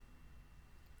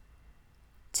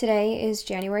Today is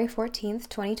January 14th,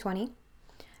 2020,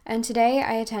 and today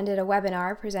I attended a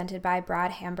webinar presented by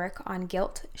Brad Hambrick on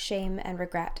guilt, shame, and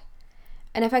regret.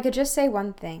 And if I could just say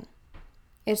one thing,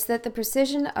 it's that the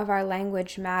precision of our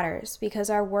language matters because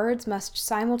our words must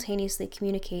simultaneously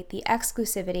communicate the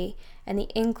exclusivity and the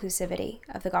inclusivity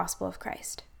of the gospel of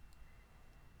Christ.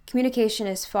 Communication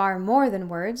is far more than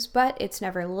words, but it's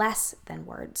never less than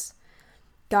words.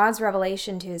 God's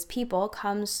revelation to his people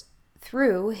comes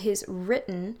through his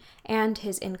written and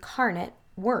his incarnate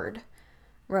word.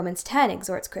 Romans 10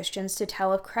 exhorts Christians to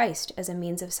tell of Christ as a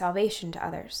means of salvation to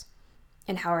others.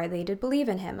 And how are they to believe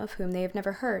in him of whom they have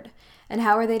never heard? And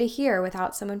how are they to hear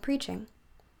without someone preaching?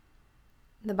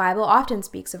 The Bible often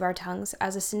speaks of our tongues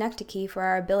as a synecdoche for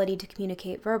our ability to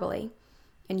communicate verbally.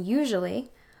 And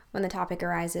usually, when the topic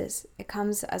arises, it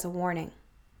comes as a warning.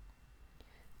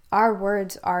 Our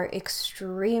words are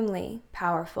extremely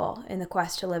powerful in the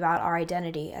quest to live out our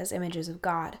identity as images of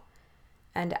God.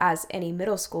 And as any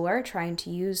middle schooler trying to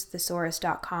use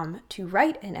thesaurus.com to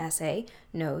write an essay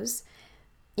knows,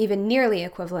 even nearly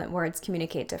equivalent words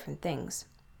communicate different things.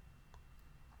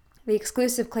 The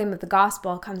exclusive claim of the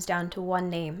gospel comes down to one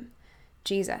name,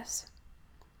 Jesus.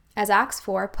 As Acts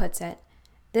 4 puts it,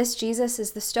 this Jesus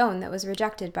is the stone that was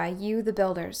rejected by you, the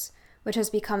builders, which has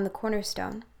become the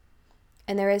cornerstone.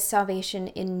 And there is salvation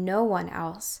in no one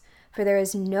else, for there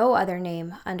is no other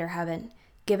name under heaven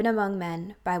given among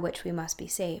men by which we must be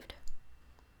saved.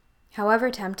 However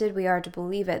tempted we are to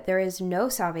believe it, there is no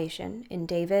salvation in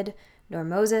David, nor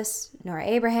Moses, nor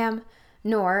Abraham,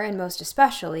 nor, and most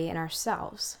especially, in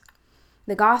ourselves.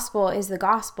 The gospel is the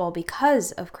gospel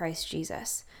because of Christ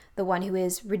Jesus, the one who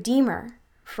is Redeemer,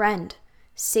 Friend,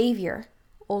 Savior,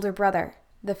 older brother,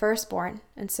 the firstborn,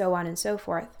 and so on and so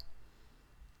forth.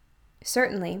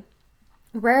 Certainly,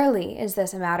 rarely is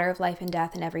this a matter of life and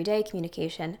death in everyday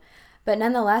communication, but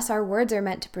nonetheless our words are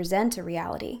meant to present a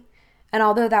reality. And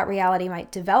although that reality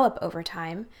might develop over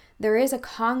time, there is a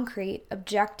concrete,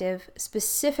 objective,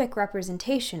 specific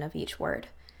representation of each word.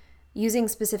 Using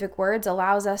specific words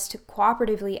allows us to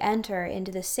cooperatively enter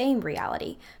into the same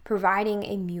reality, providing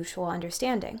a mutual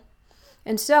understanding.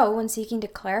 And so, when seeking to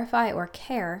clarify or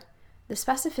care, the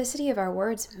specificity of our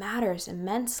words matters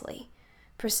immensely.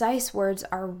 Precise words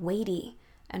are weighty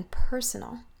and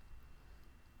personal.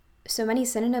 So many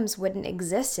synonyms wouldn't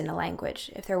exist in a language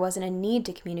if there wasn't a need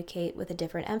to communicate with a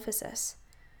different emphasis.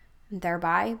 And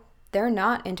thereby, they're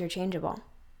not interchangeable.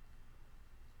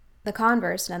 The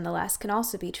converse, nonetheless, can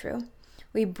also be true.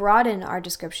 We broaden our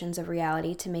descriptions of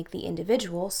reality to make the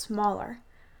individual smaller.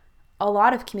 A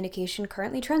lot of communication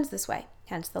currently trends this way,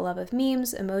 hence the love of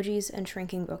memes, emojis, and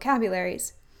shrinking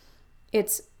vocabularies.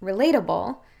 It's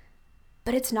relatable,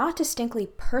 but it's not distinctly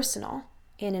personal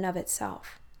in and of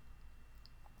itself.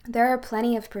 There are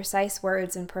plenty of precise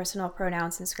words and personal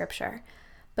pronouns in Scripture,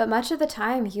 but much of the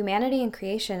time humanity and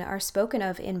creation are spoken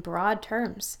of in broad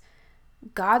terms.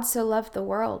 God so loved the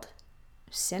world,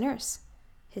 sinners,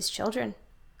 his children.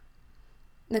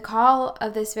 The call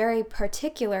of this very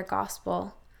particular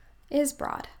gospel is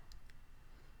broad.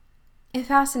 It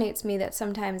fascinates me that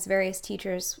sometimes various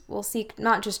teachers will seek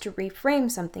not just to reframe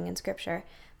something in Scripture,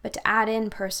 but to add in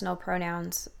personal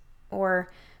pronouns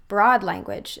or broad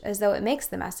language as though it makes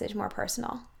the message more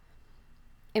personal.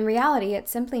 In reality, it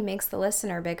simply makes the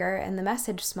listener bigger and the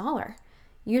message smaller,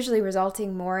 usually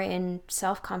resulting more in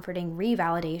self-comforting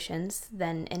revalidations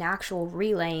than an actual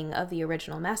relaying of the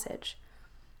original message.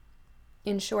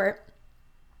 In short,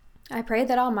 I pray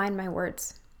that I'll mind my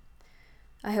words.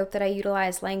 I hope that I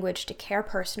utilize language to care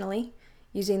personally,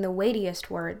 using the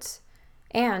weightiest words,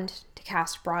 and to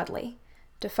cast broadly,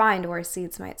 to find where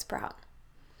seeds might sprout.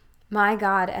 My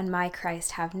God and my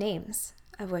Christ have names,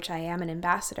 of which I am an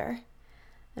ambassador.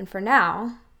 And for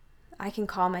now, I can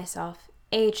call myself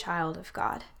a child of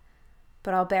God,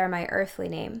 but I'll bear my earthly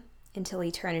name until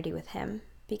eternity with him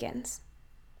begins.